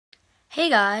Hey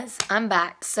guys, I'm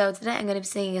back. So today I'm going to be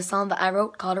singing a song that I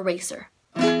wrote called Eraser.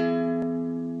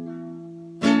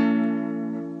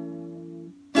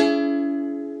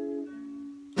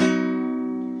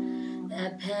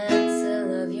 That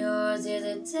pencil of yours is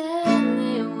a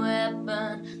deadly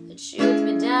weapon that shoots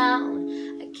me down.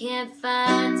 I can't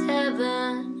find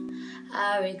heaven.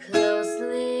 I read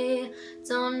closely,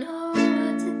 don't know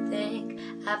what to think.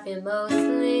 I feel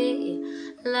mostly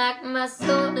like my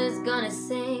soul is gonna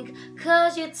sink,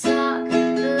 'cause you talk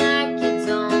like you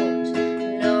don't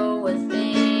know a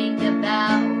thing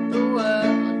about the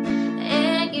world,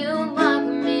 and you mock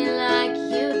me like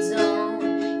you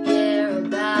don't care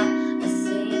about a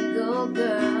single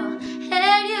girl,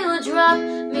 and you drop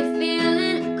me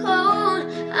feeling cold.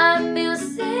 I feel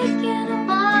sick and I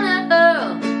wanna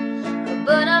hurl,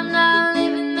 but I'm not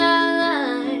living that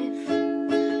life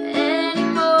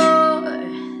anymore.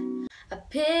 I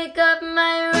pick up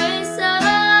my eraser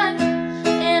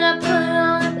and I put it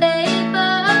on the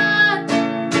paper.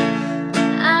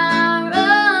 I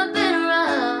rub it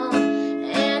around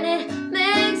and it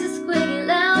makes a squeaky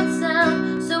loud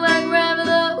sound. So I grab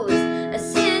those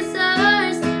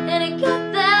scissors and I cut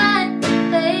that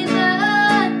paper.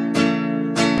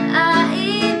 I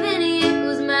even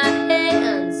use my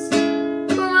hands,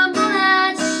 crumble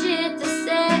that shit to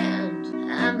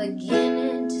sand. I'm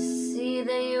beginning to see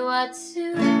that you are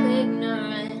too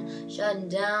ignorant, shutting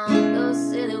down those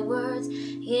silly words,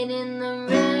 getting them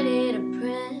ready to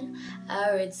print.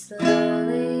 I read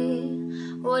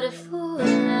slowly, what a fool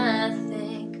I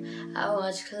think. I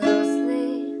watch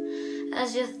closely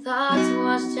as your thoughts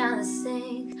wash down the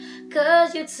sink,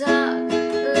 'cause you talk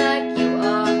like you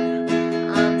are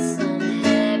on some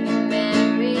heavy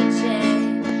Mary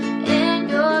Jane, and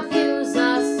your views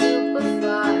are super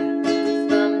far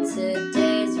from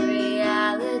today's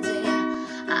reality.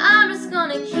 I'm just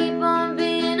gonna keep on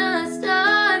being a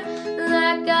star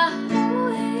like I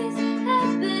always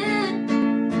have been.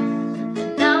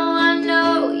 And now I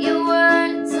know your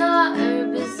words are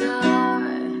bizarre.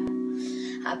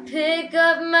 I pick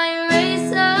up my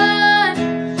eraser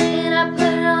and I put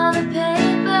it on the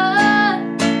paper.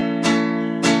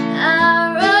 I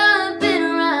rub it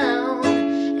around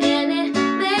and it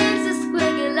makes a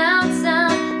squeaky loud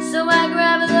sound. So I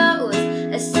grab those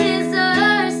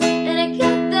scissors and I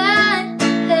cut that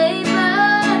paper.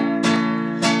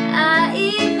 I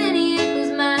even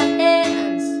use my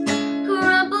hands,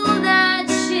 crumble that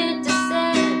shit to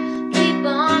sand. Keep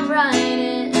on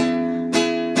writing,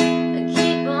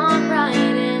 keep on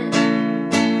writing.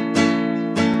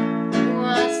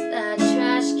 What's that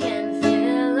trash can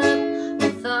fill up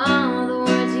with all the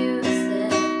words you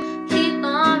said? Keep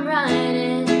on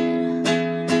writing,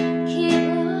 keep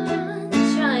on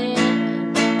trying.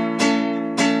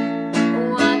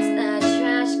 What's that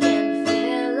trash can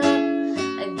fill up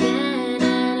again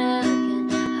and again?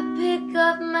 I pick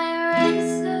up my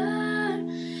eraser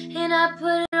and I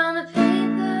put it on the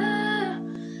paper.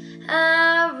 I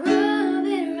rub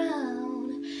it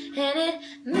around and it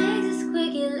makes a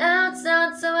squeaky loud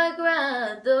sound. So I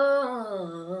grab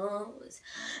those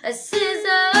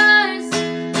scissors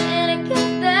and I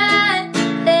cut that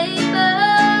paper.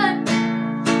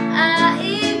 I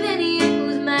even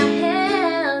use my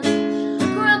hands,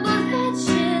 crumble that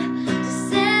shit to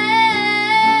sand.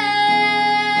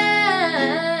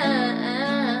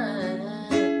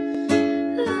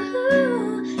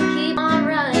 Ooh, keep on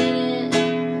writing,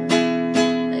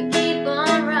 keep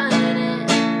on writing.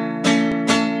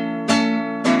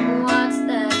 What's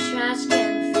that trash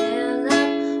can fill up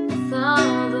with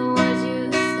all the words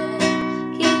you said?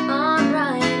 Keep on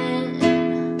writing,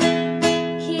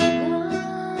 keep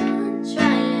on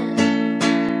trying.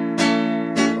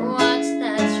 What's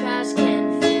that trash can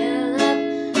fill up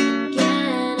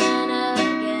again and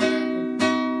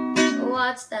again?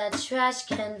 What's that trash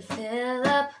can fill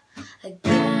up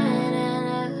again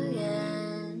and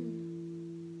again?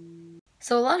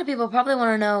 So a lot of people probably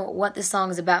want to know what this song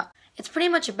is about. It's pretty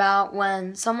much about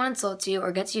when someone insults you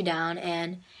or gets you down,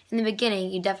 and in the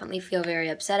beginning you definitely feel very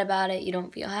upset about it. You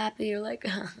don't feel happy, you're like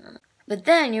but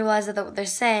then you realize that what they're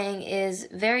saying is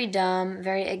very dumb,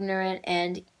 very ignorant,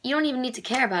 and you don't even need to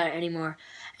care about it anymore.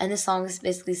 And this song is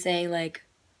basically saying, like,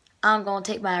 I'm gonna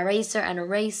take my eraser and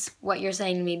erase what you're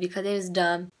saying to me because it is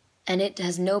dumb and it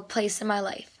has no place in my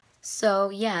life. So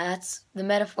yeah, that's the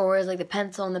metaphor, is like the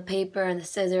pencil and the paper and the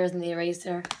scissors and the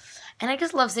eraser. And I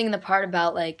just love singing the part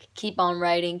about, like, keep on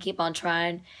writing, keep on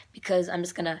trying, because I'm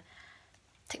just gonna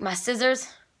take my scissors,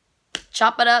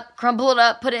 chop it up, crumble it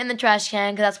up, put it in the trash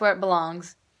can, because that's where it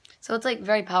belongs. So it's, like,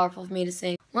 very powerful for me to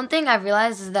sing. One thing I've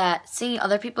realized is that singing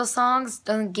other people's songs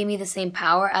doesn't give me the same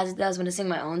power as it does when I sing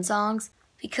my own songs,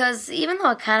 Because even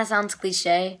though it kind of sounds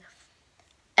cliche,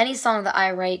 any song that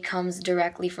I write comes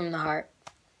directly from the heart.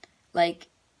 Like,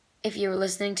 if you're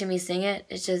listening to me sing it,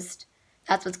 it's just,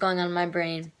 that's what's going on in my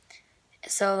brain.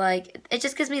 So, like, it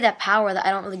just gives me that power that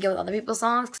I don't really get with other people's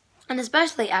songs. And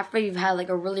especially after you've had, like,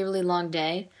 a really, really long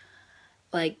day.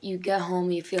 Like, you get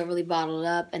home, you feel really bottled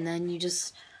up, and then you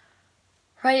just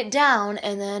write it down,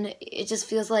 and then it just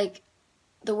feels like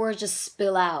the words just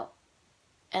spill out.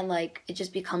 And, like, it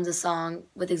just becomes a song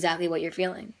with exactly what you're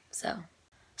feeling. So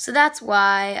that's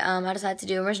why I decided to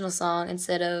do an original song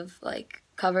instead of, like,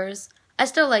 covers. I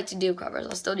still like to do covers.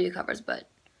 I'll still do covers, but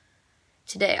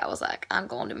today I was like, I'm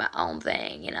going to do my own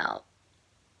thing, you know.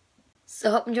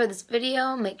 So hope you enjoyed this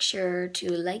video. Make sure to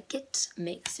like it.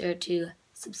 Make sure to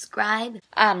subscribe.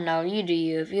 I don't know. You do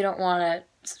you. If you don't want to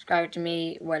subscribe to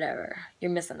me, whatever.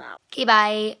 You're missing out. Okay,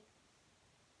 bye.